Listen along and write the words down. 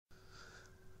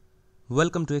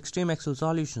Welcome to Extreme Excel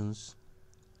Solutions.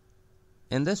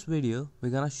 In this video, we're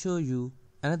gonna show you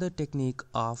another technique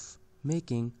of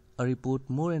making a report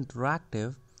more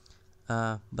interactive,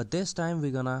 but this time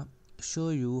we're gonna show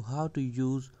you how to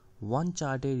use one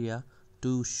chart area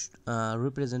to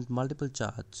represent multiple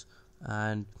charts,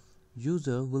 and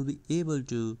user will be able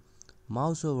to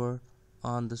mouse over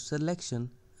on the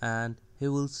selection and he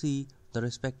will see the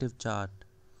respective chart.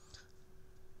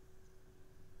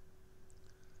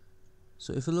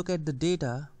 So if you look at the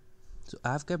data, so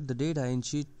I've kept the data in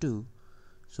sheet 2.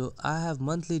 So I have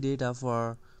monthly data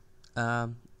for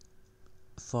the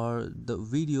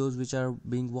videos which are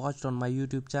being watched on my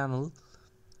YouTube channel,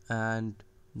 and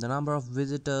the number of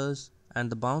visitors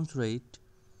and the bounce rate,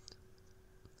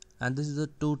 and this is the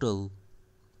total.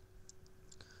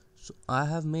 So I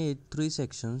have made 3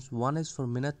 sections. One is for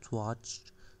minutes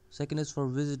watched, second is for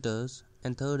visitors,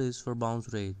 and third is for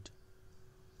bounce rate.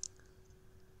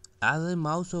 As I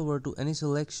mouse over to any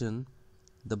selection,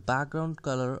 the background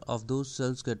color of those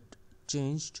cells get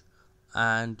changed,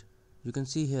 and you can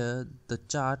see here the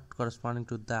chart corresponding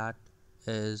to that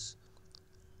is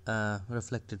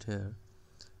reflected here.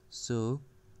 So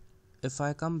if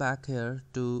I come back here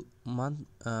to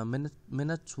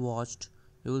minutes watched,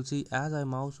 you will see as I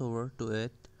mouse over to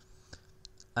it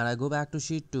and I go back to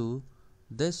sheet 2,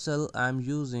 this cell I'm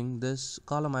using, this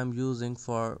column I'm using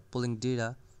for pulling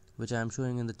data which I am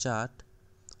showing in the chart,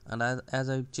 and as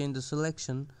I change the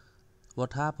selection,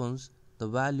 what happens, the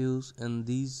values in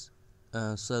these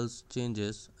cells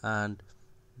changes, and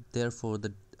therefore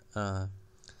the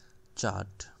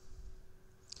chart.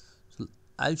 So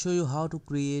I'll show you how to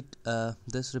create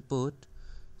this report.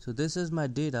 So this is my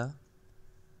data,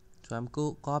 so I'm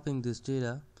copying this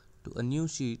data to a new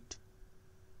sheet.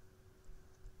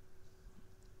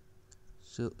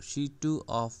 So sheet 2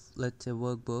 of, let's say,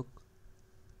 workbook.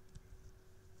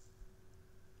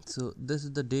 So this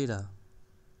is the data,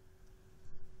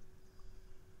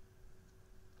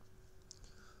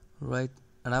 right?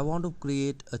 And I want to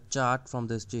create a chart from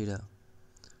this data.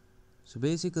 So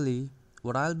basically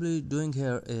what I'll be doing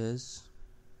here is,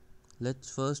 let's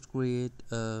first create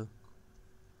the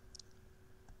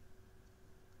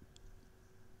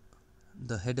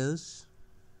headers.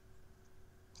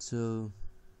 So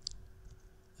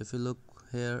if you look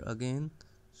here again,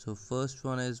 so first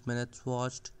one is minutes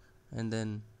watched, and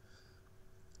then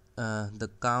the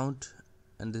count,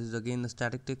 and this is again the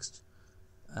static text,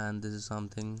 and this is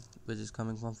something which is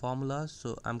coming from formulas.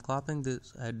 So I'm copying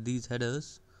these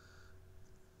headers,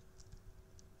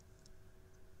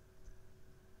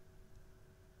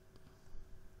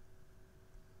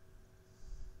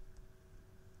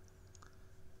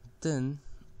 then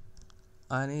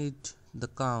I need the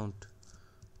count.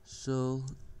 So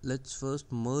let's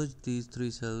first merge these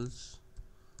 3 cells.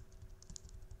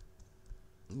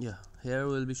 Yeah, here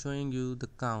we'll be showing you the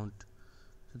count.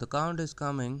 So the count is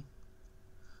coming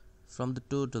from the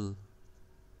total,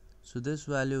 so this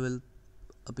value will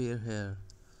appear here.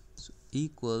 So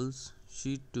equals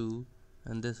sheet 2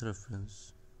 and this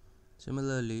reference.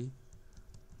 Similarly,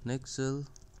 next cell,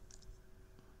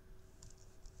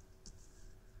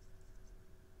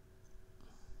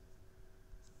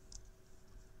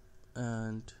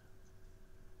 and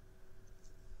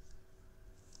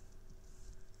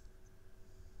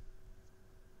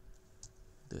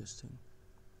this thing.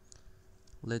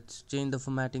 Let's change the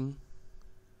formatting.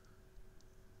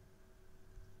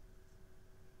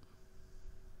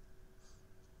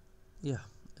 Yeah,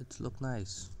 it's look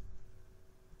nice.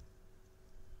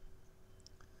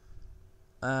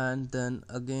 And then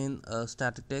again a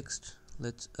static text.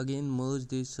 Let's again merge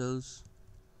these cells,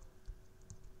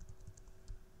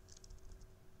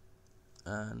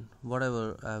 and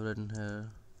whatever I've written here,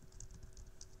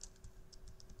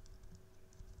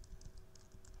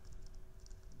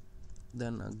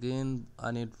 then again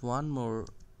I need one more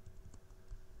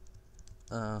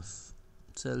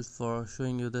cell for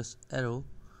showing you this arrow,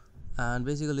 and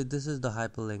basically this is the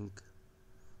hyperlink.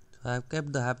 So I have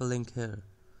kept the hyperlink here.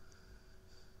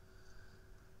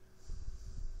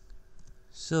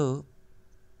 So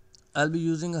I'll be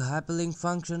using a hyperlink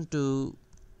function to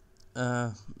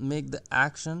make the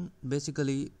action.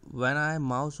 Basically when I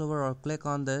mouse over or click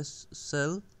on this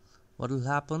cell, what will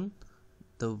happen,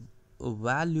 the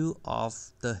value of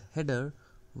the header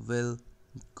will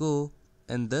go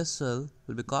in this cell,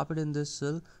 will be copied in this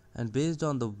cell, and based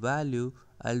on the value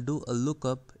I'll do a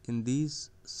lookup in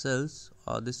these cells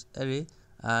or this array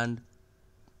and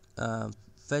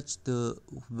fetch the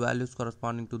values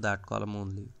corresponding to that column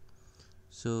only.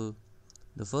 So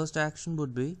the first action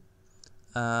would be,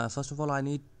 first of all I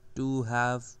need to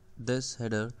have this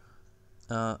header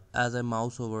as I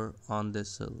mouse over on this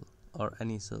cell or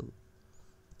any cell.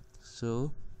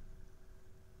 So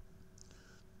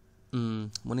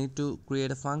we need to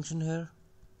create a function here.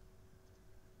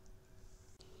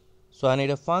 So I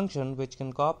need a function which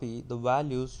can copy the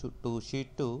values to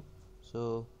sheet 2.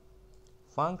 So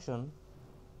function,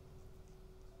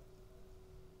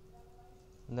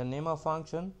 in the name of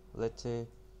function, let's say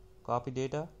copy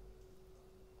data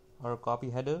or copy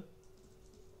header,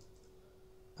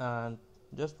 and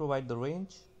just provide the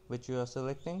range which you are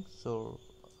selecting. So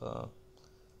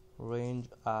range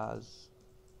as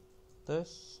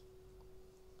this,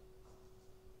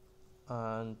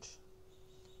 and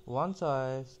once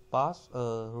I pass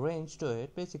a range to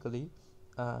it, basically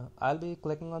I'll be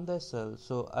clicking on this cell,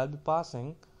 so I'll be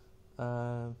passing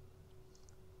uh,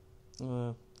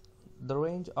 the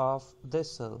range of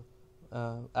this cell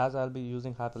as I'll be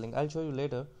using hyperlink. I'll show you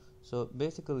later. So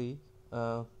basically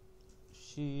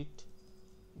sheet,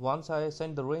 once I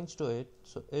send the range to it,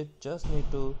 so it just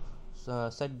need to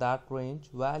set that range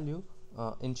value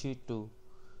in sheet 2.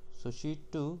 So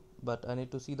sheet 2, but I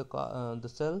need to see the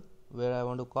cell where I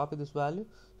want to copy this value.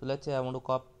 So let's say I want to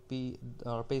copy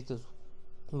or paste this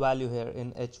value here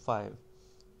in H5.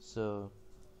 So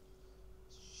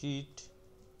sheet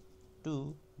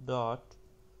 2 dot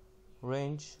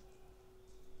range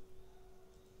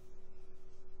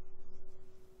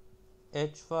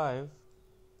H5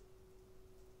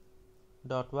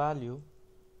 dot value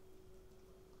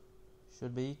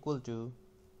should be equal to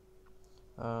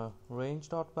range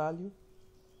dot value.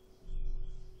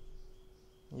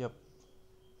 Yep.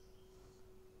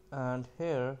 And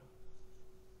here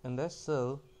in this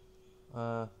cell,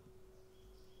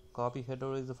 copy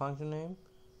header is the function name,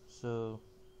 so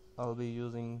I'll be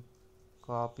using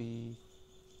copy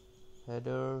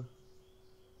header,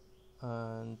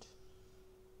 and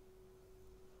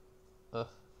I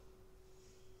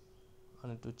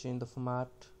need to change the format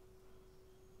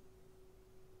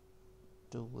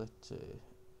to, let's say,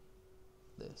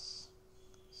 this.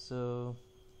 So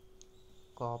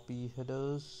copy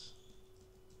headers,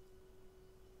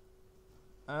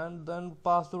 and then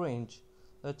pass the range.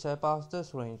 Let's say I pass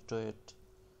this range to it.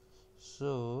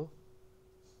 So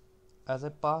as I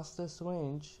pass this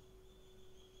range,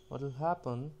 what will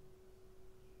happen,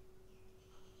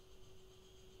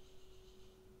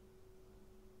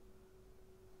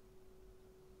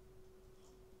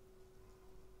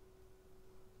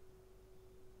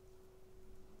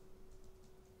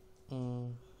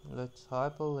 let's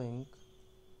hyperlink.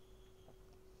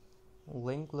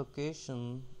 Link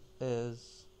location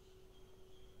is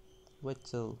which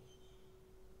cell?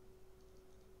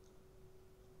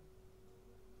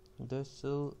 This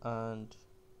cell, and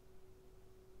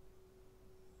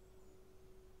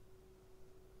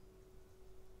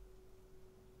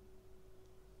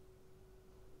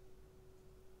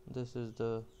this is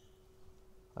the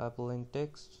hyperlink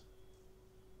text,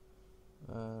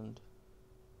 and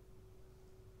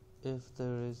if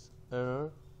there is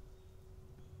error,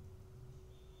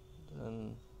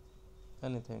 then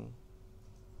anything.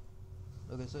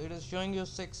 Okay, so it is showing you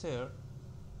 6 here,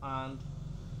 and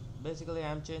basically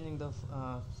I'm changing the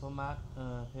format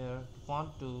here,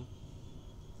 font to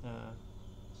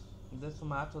this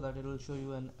format, so that it will show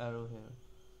you an arrow here.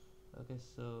 Okay,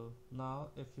 so now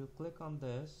if you click on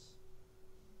this,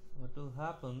 what will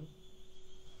happen,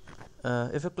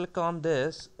 if you click on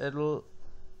this, it will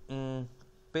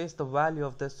paste the value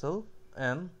of this cell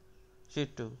in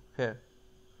sheet 2 here.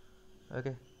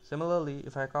 Okay, similarly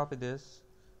if I copy this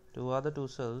to other two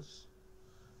cells,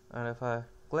 and if I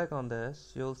click on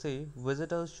this, you'll see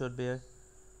visitors should be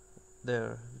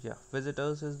there. Yeah,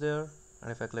 visitors is there,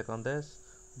 and if I click on this,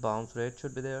 bounce rate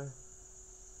should be there.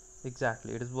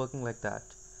 Exactly, it is working like that.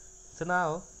 So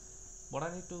now what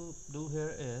I need to do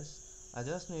here is I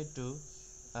just need to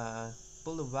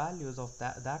pull the values of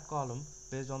that column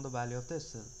based on the value of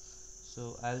this cell.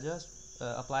 So I'll just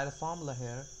apply the formula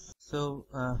here. So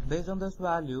based on this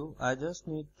value, I just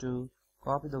need to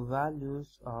copy the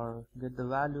values or get the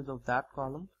values of that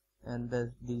column and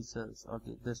these cells or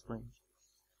this range.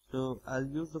 So I'll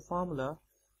use the formula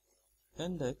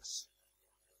index,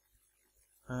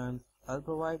 and I'll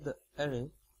provide the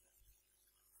array.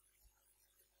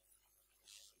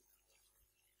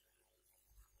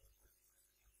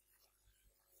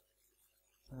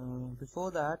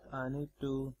 Before that, I need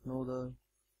to know the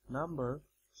number,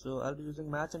 so I'll be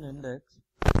using match and index.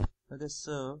 Okay,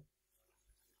 so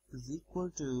is equal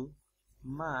to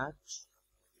match.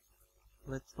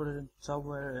 Let's put it in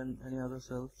somewhere in any other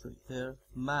cell. So here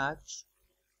match.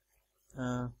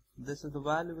 This is the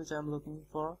value which I'm looking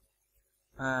for,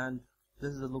 and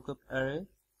this is the lookup array.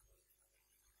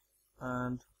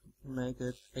 and make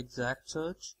it exact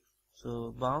search.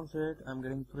 So bounce rate, I'm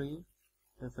getting 3.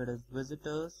 If it is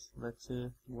visitors, let's see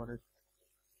what it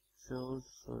shows.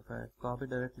 So if I copy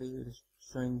directly, it is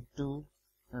showing 2,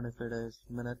 and if it is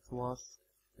minutes watched,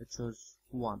 it shows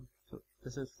 1. So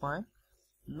this is fine.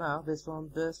 Now based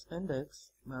on this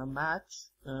index match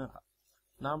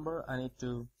number, I need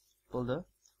to pull the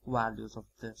values of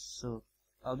this. So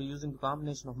I'll be using the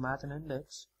combination of match and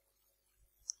index.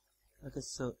 Okay,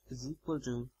 so is equal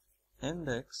to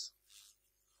index,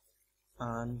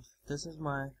 and this is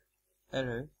my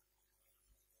array,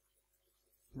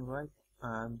 right?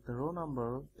 And the row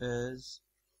number is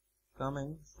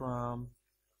coming from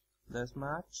this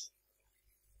match.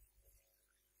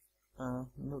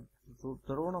 No,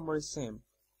 the row number is same,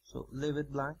 so leave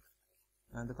it blank,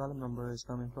 and the column number is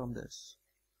coming from this.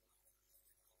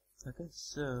 Okay,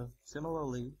 so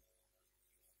similarly,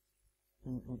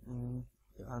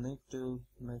 I need to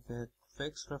make a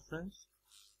fixed reference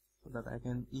so that I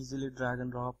can easily drag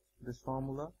and drop this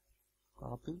formula,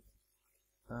 copy,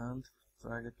 and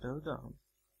drag it down.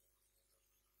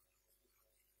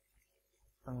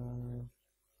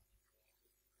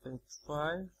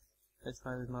 H5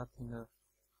 is nothing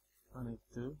I need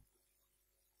to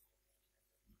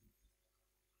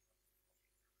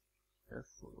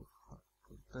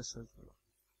this as well.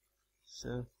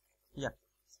 So yeah,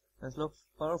 this looks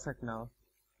perfect now.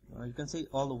 You can see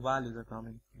all the values are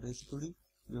coming. Basically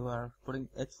you are putting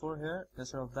H4 here.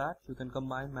 Instead of that, you can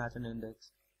combine match and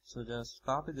index. So just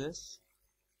copy this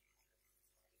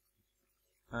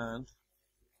and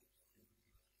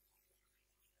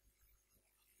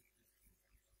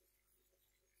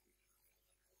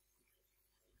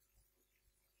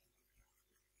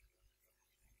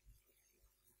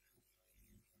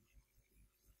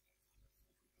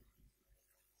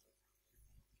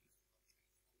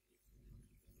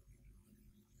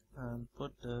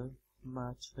put the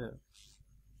match here.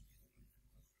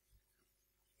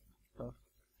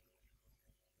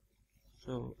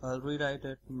 So I'll rewrite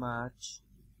it match.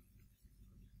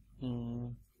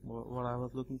 What I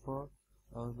was looking for,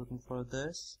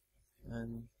 this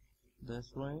and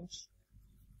this range,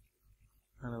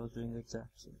 and I was doing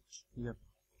exact search. Yep,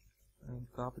 and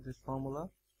copy this formula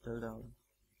till down.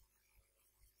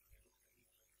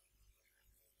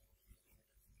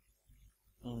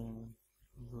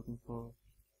 Looking for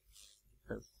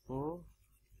F4,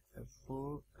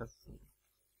 F4, F4.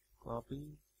 Copy,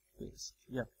 paste.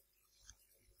 Yeah.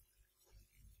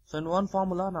 So in one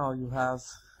formula now you have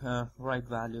right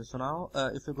value. So now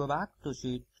if you go back to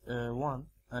sheet 1,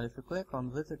 and if you click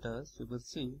on visitors, you will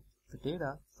see the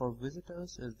data for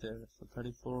visitors is there. So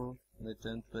 34, and it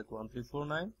ends with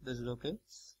 1349. This is okay.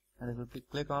 And if you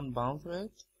click on bounce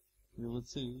rate, you will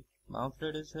see bounce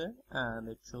rate is here, and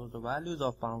it shows the values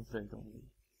of bounce rate only.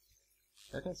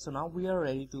 Okay, so now we are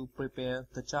ready to prepare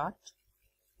the chart,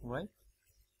 right?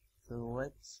 So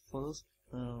let's first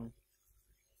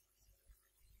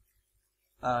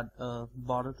add a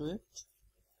border to it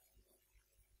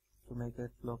to make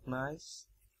it look nice,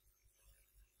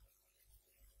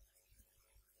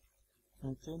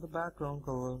 and change the background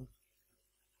color.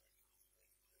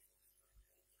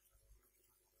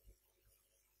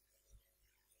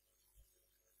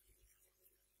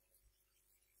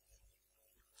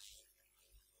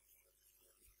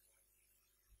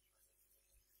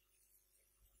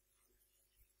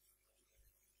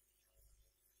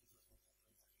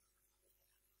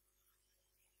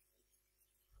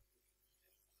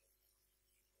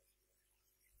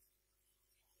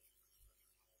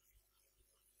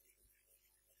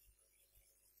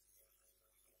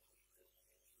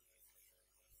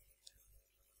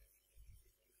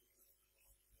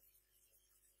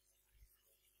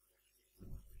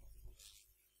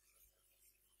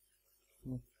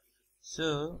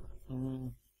 So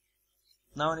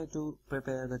now I need to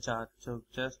prepare the chart. So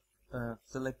just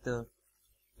select the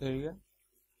area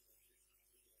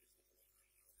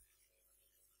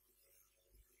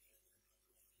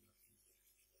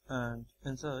and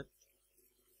insert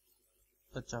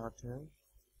the chart here.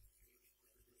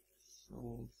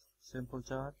 So simple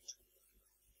chart,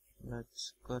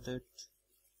 let's cut it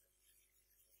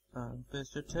and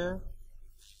paste it here.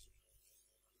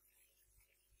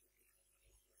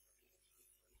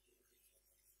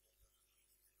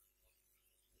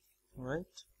 Right,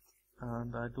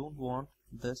 and I don't want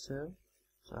this here,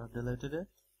 so I've deleted it.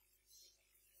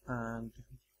 And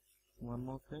one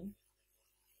more thing,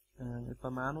 if I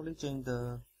manually change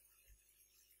the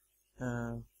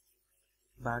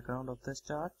background of this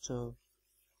chart, so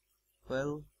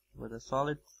fill with a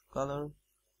solid color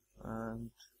and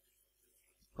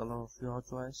color of your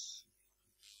choice,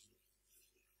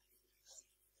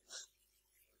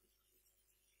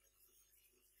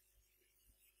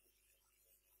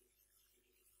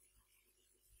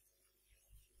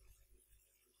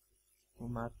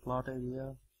 format plot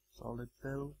area, solid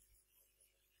fill,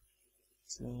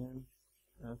 same,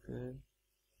 okay,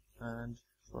 and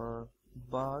for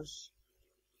bars,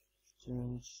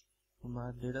 change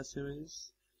format data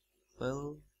series,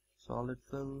 fill, solid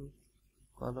fill,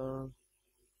 color,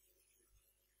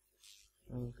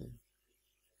 okay.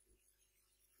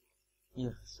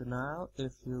 Yeah, so now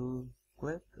if you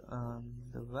click on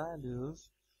the values,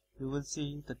 you will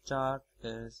see the chart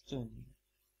is changing,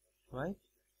 right?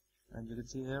 And you can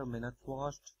see here minutes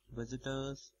watched,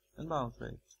 visitors, and bounce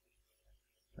rate.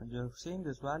 And you're seeing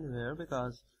this value here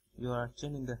because you are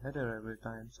changing the header every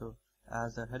time. So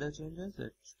as the header changes,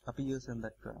 it appears in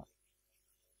that graph,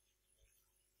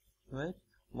 right?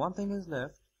 One thing is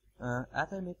left.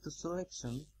 As I make the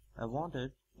selection, I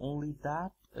wanted only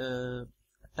that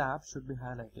tab should be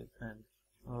highlighted, and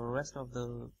the rest of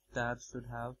the tabs should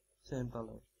have same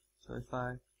color. So if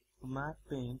I format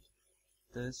paint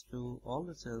this to all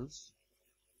the cells,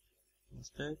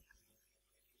 mistake,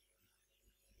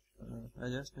 I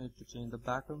just need to change the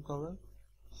background color.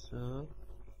 So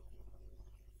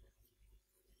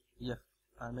yeah,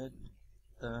 I made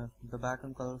the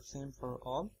background color same for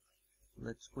all.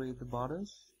 Let's create the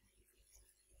borders.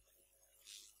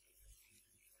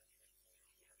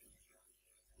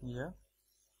 Yeah,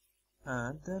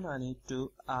 and then I need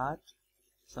to add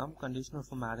some conditional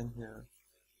formatting here.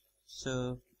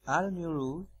 So add a new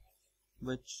rule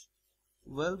which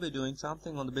will be doing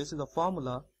something on the basis of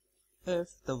formula. If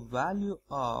the value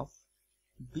of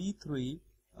B3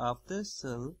 of this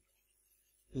cell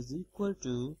is equal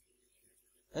to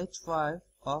H5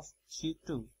 of sheet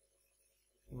 2,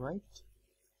 right?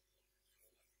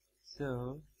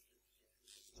 So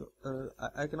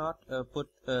I cannot put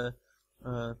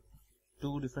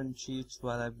two different sheets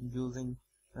while I'm using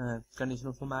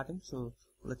conditional formatting. So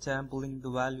let's say I'm pulling the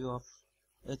value of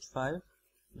H5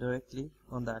 directly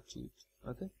on that sheet,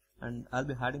 okay, and I'll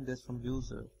be hiding this from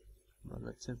user. But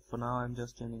let's say for now I'm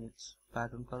just changing its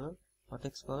background color or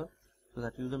text color so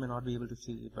that user may not be able to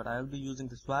see it, but I'll be using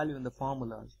this value in the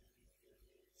formulas.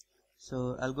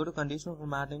 So I'll go to conditional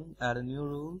formatting, add a new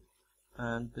rule,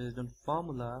 and based on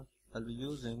formula I'll be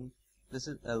using, this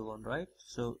is L1, right?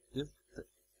 So if the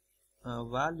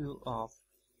value of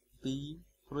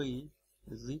B3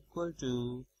 is equal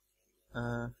to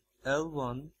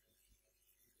L1,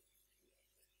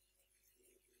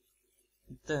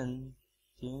 then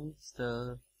change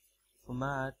the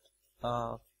format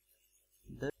of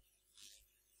this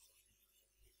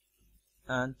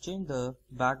and change the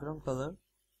background color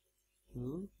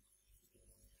to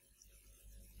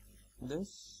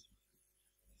this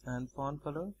and font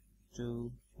color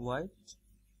to white.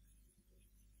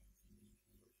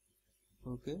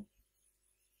 Okay,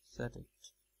 set it.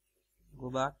 Go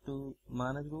back to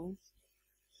manage rules.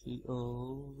 See,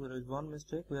 oh, there is one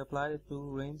mistake. We applied it to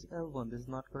range L1. This is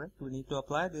not correct. We need to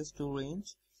apply this to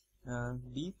range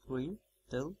B3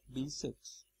 till B6,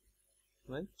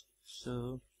 right?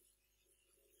 So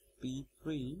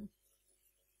B3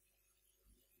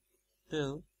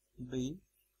 till B6.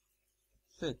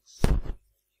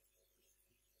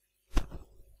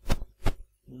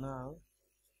 Now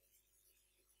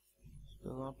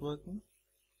still not working.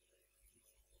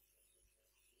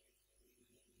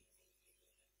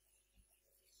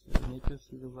 So we need to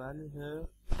see the value here.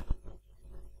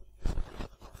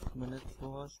 Minutes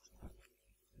watched,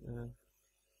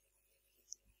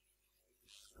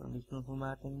 conditional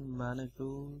formatting, manage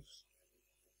rules,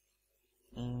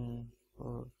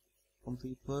 for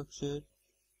complete worksheet.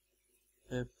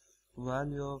 If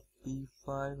value of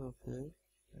B5, okay,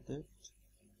 edit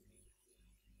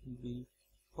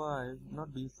B5, not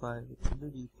B5, it should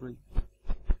be B3.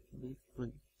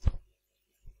 B3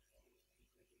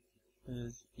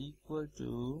 is equal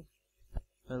to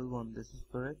L1. This is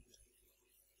correct.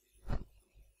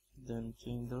 Then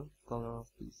change the color of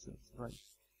these cells, right?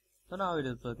 So now it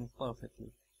is working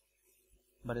perfectly,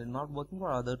 but it is not working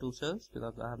for other two cells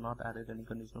because I have not added any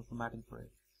conditional formatting for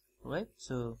it, right?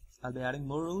 So I'll be adding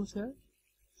more rules here.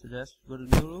 So just go to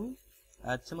new rule,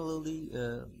 add similarly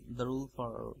the rule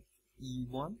for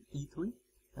E1, E3,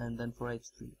 and then for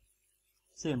H3,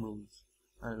 same rules,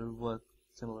 and it will work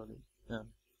similarly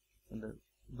in the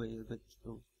way which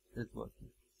is working,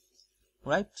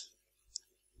 right?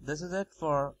 This is it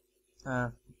for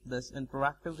this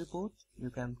interactive report. You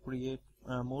can create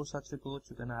more such reports.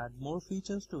 You can add more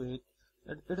features to it.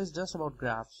 It is just about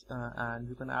graphs, and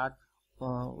you can add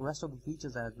rest of the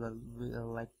features as well,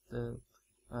 like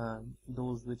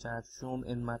those which I have shown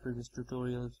in my previous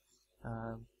tutorials.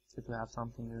 If you have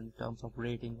something in terms of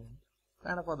rating and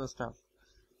kind of other stuff,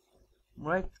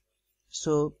 right?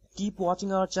 So keep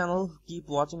watching our channel, keep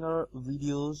watching our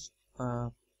videos,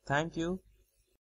 Thank you.